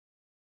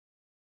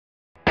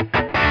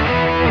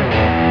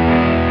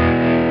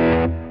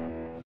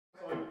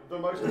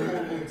most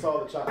affordable guitar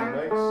that Chapman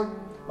makes.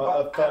 A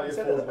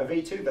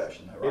V2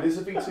 version though, right? It is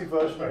a V2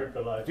 version.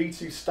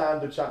 V2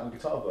 standard Chapman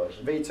guitar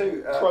version.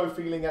 V2. Pro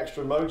feeling,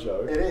 extra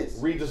mojo. It is.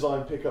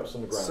 Redesigned pickups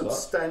on the ground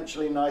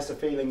Substantially nicer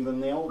feeling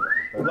than the old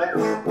one.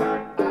 Let's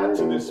add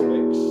to this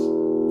mix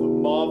the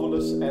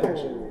marvellous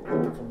energy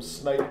from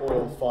Snake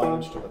Oil Fine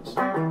Instruments.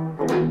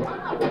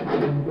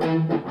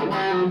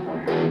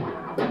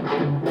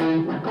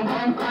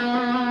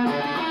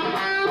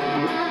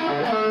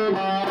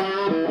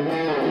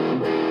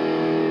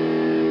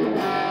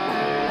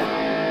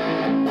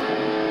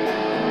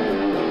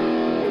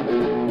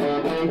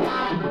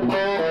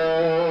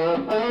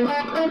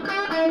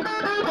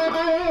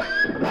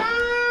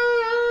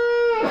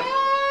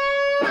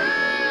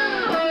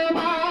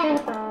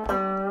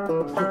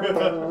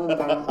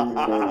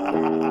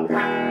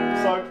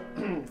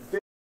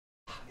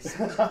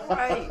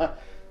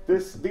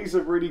 These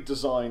are really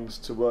designed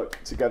to work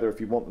together if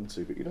you want them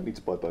to, but you don't need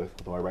to buy both,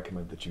 although I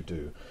recommend that you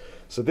do.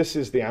 So this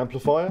is the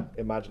amplifier.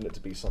 Imagine it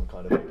to be some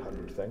kind of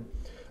 800 thing.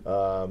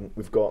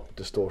 We've got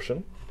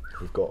distortion,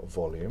 we've got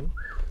volume,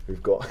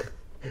 we've got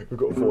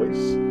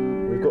voice,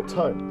 we've got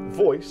tone.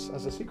 Voice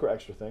as a secret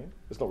extra thing.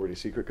 It's not really a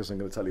secret because I'm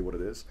going to tell you what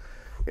it is.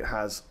 It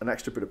has an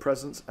extra bit of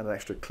presence and an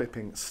extra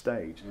clipping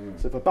stage.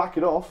 So if I back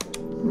it off,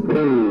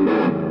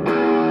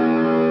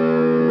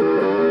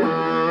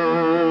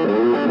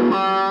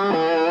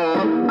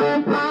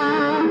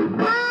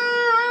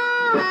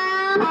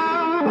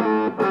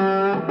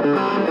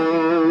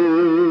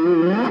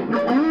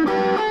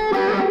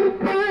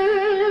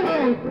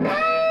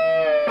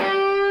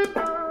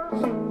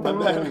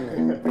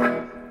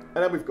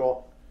 and then we've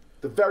got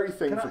the very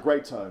thing for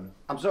great tone.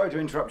 I'm sorry to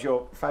interrupt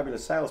your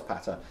fabulous sales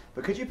patter,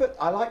 but could you put,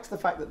 I liked the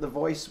fact that the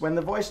voice, when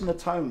the voice and the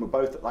tone were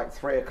both at like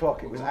 3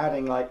 o'clock, it was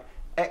adding like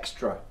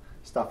extra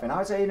stuff in. I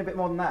was saying a bit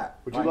more than that.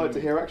 Would you like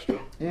to hear extra?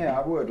 Yeah,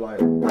 I would like.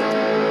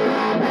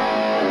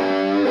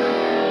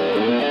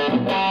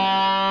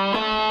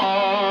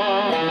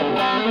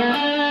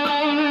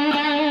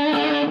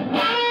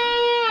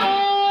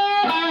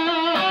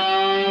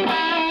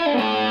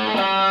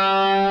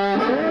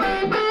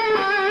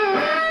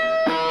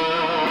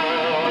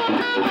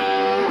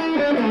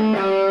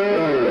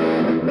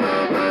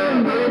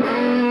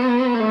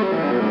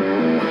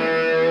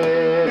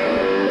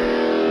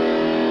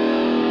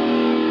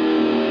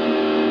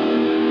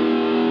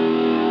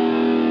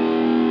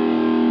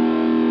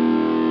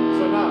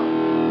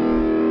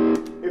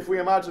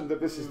 Imagine that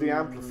this is the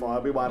amplifier.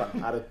 We might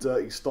add a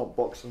dirty stomp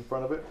box in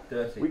front of it.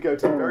 Dirty. We go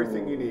to the very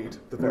thing you need,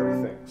 the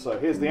very thing. So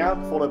here's the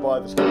amp followed by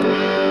the stomp.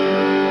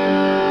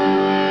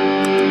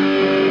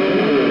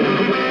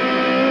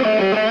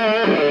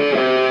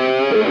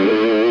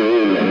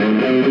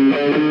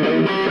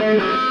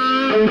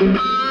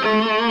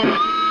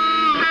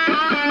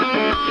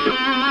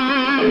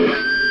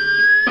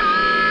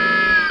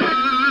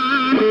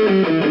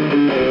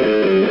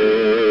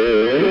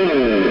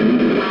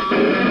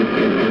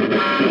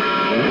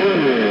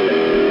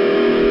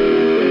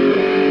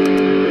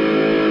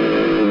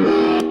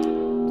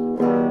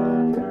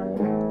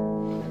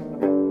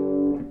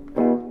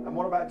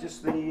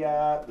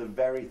 The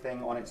very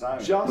thing on its own.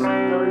 Just the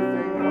very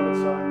thing on its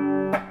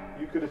own,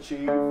 you could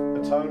achieve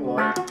a tone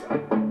like.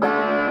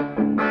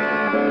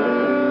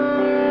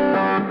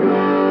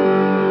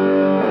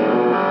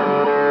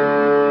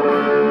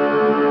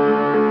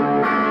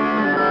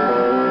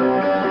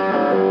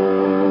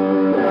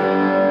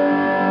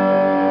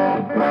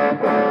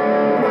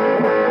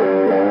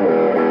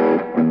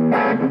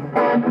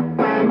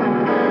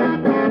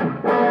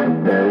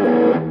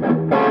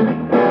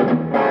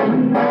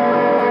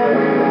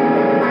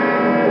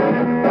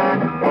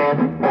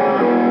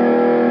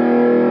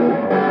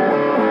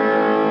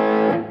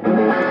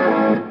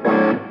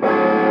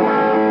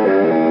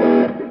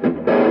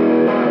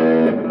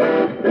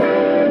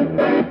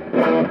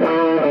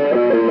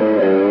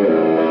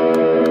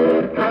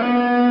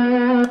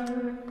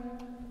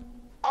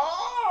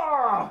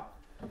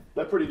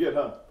 Pretty good,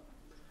 huh?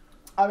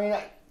 I mean,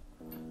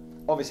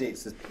 obviously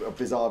it's a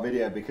bizarre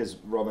video because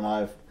Rob and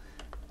I have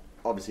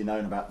obviously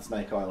known about the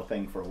snake oil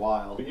thing for a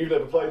while. But you've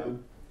never played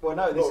them? Well,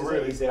 no, this is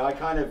really easy. I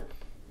kind of,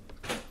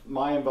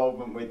 my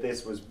involvement with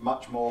this was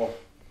much more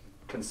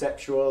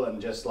conceptual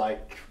and just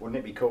like, wouldn't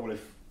it be cool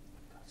if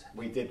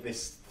we did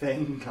this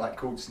thing like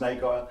called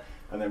snake oil?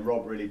 And then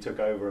Rob really took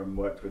over and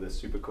worked with a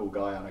super cool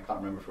guy, and I can't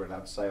remember if we're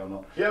allowed to say or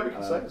not. Yeah, we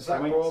can say. Zach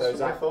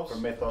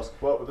from Mythos.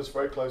 Worked with us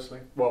very closely.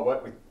 Well,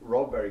 worked with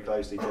Rob very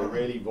closely to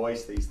really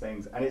voice these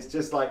things. And it's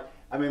just like,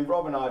 I mean,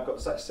 Rob and I have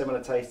got such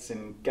similar tastes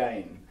in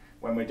gain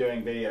when we're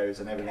doing videos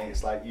and everything.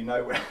 It's like, you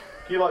know...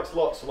 He likes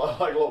lots, and I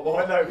like a lot more.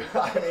 Well, no,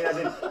 I mean, as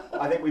in,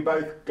 I think we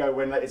both go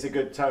when it's a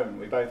good tone.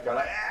 We both go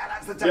like, yeah,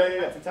 that's the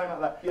tone, that's the tone like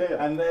that. Yeah,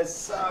 yeah. And they're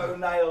so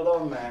nailed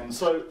on, man.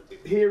 So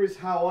here is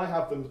how I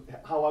have them,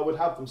 how I would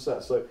have them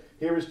set. So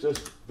here is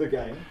just the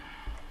gain.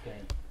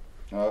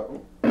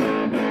 Oh.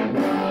 And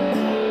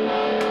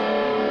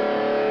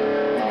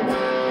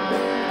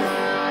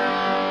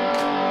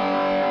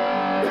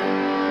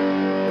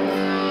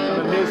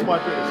then here's my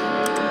bass.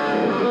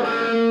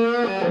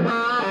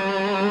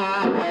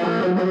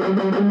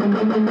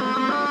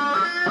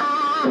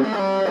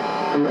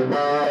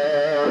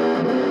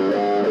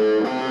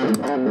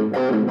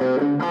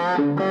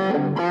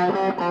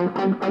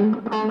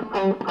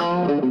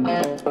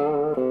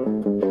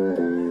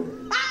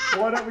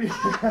 Why don't we?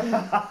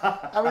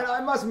 I mean,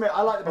 I must admit,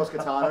 I like the Boss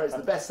Katana. It's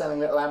the best-selling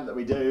little amp that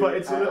we do. But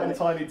it's a little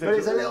tiny digital. But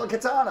it's a little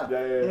katana.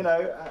 Yeah, yeah. You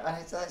know,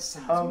 and that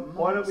sounds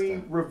why don't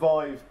we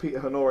revive Peter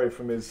Honore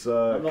from his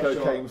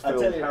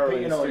cocaine-filled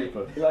heroin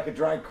stupor? You're like a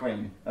drag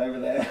queen over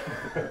there.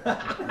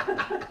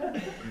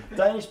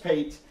 Danish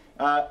Pete.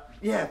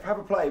 Yeah, have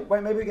a play.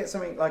 Wait, maybe we get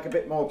something like a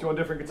bit more. Do you want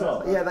a different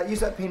guitar? Yeah,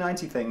 use that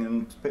P90 thing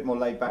and a bit more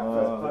laid back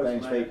for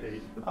Danish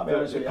Pete. I'll be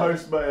honest with you.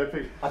 Post-Mayor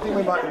Pete. I think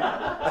we might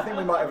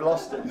have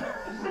lost him.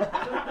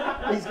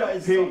 He's got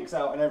his socks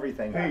out and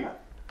everything.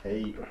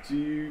 Pete,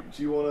 do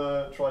you want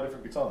to try a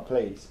different guitar?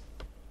 Please.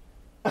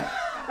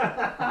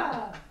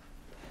 I'm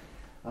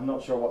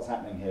not sure what's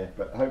happening here,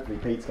 but hopefully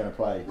Pete's going to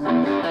play.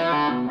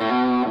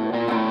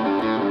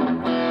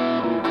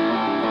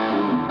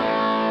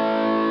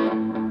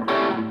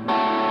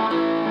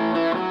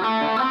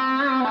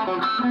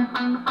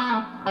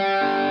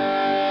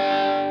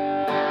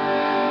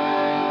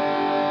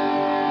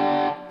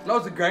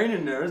 Loads of grain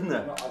in there, isn't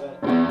there?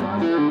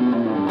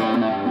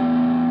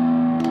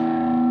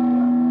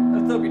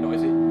 That'll still be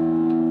noisy. You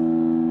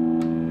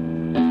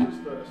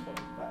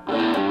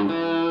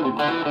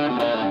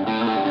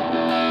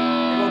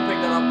won't pick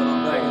that up when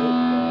I'm playing it.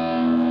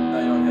 No,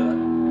 you won't hear that.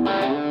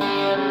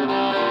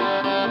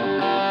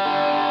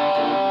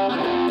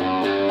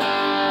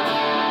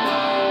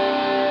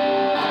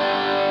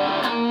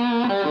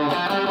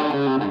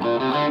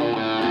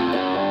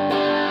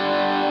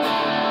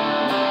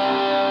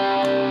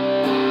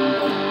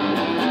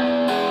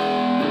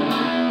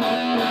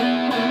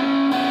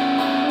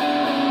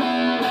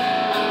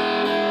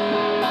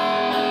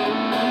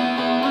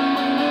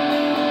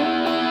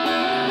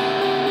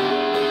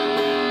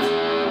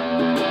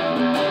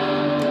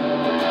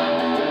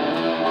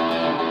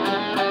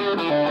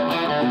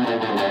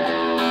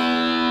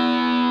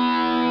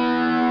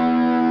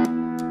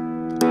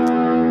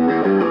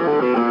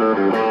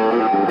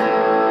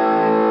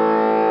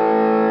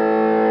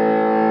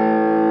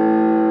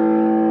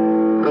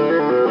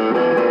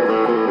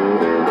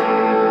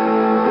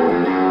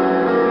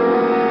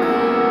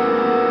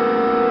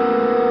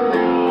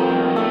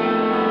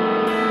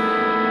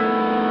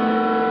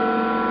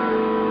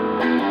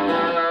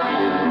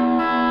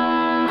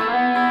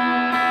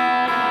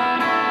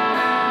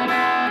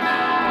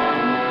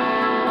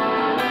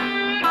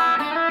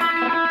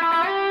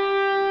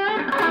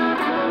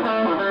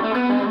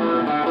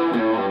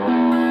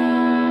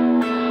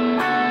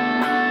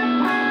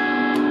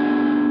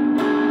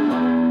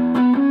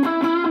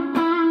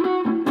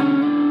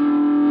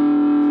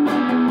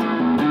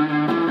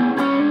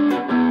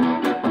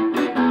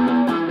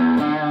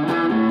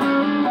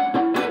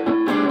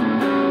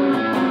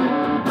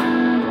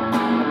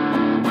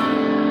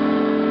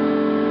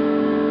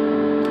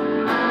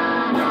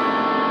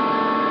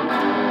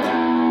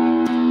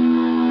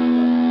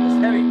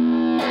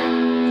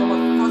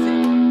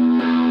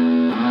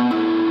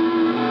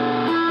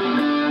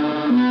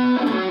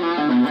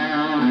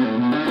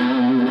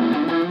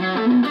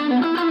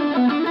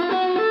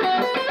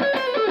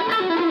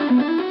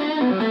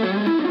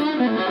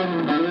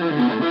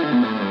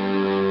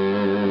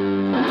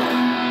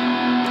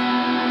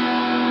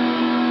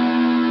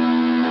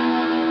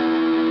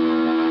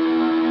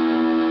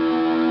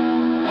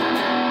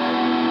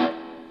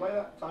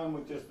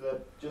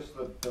 Just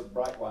the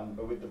right one,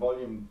 but with the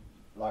volume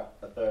like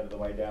a third of the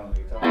way down on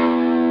the guitar.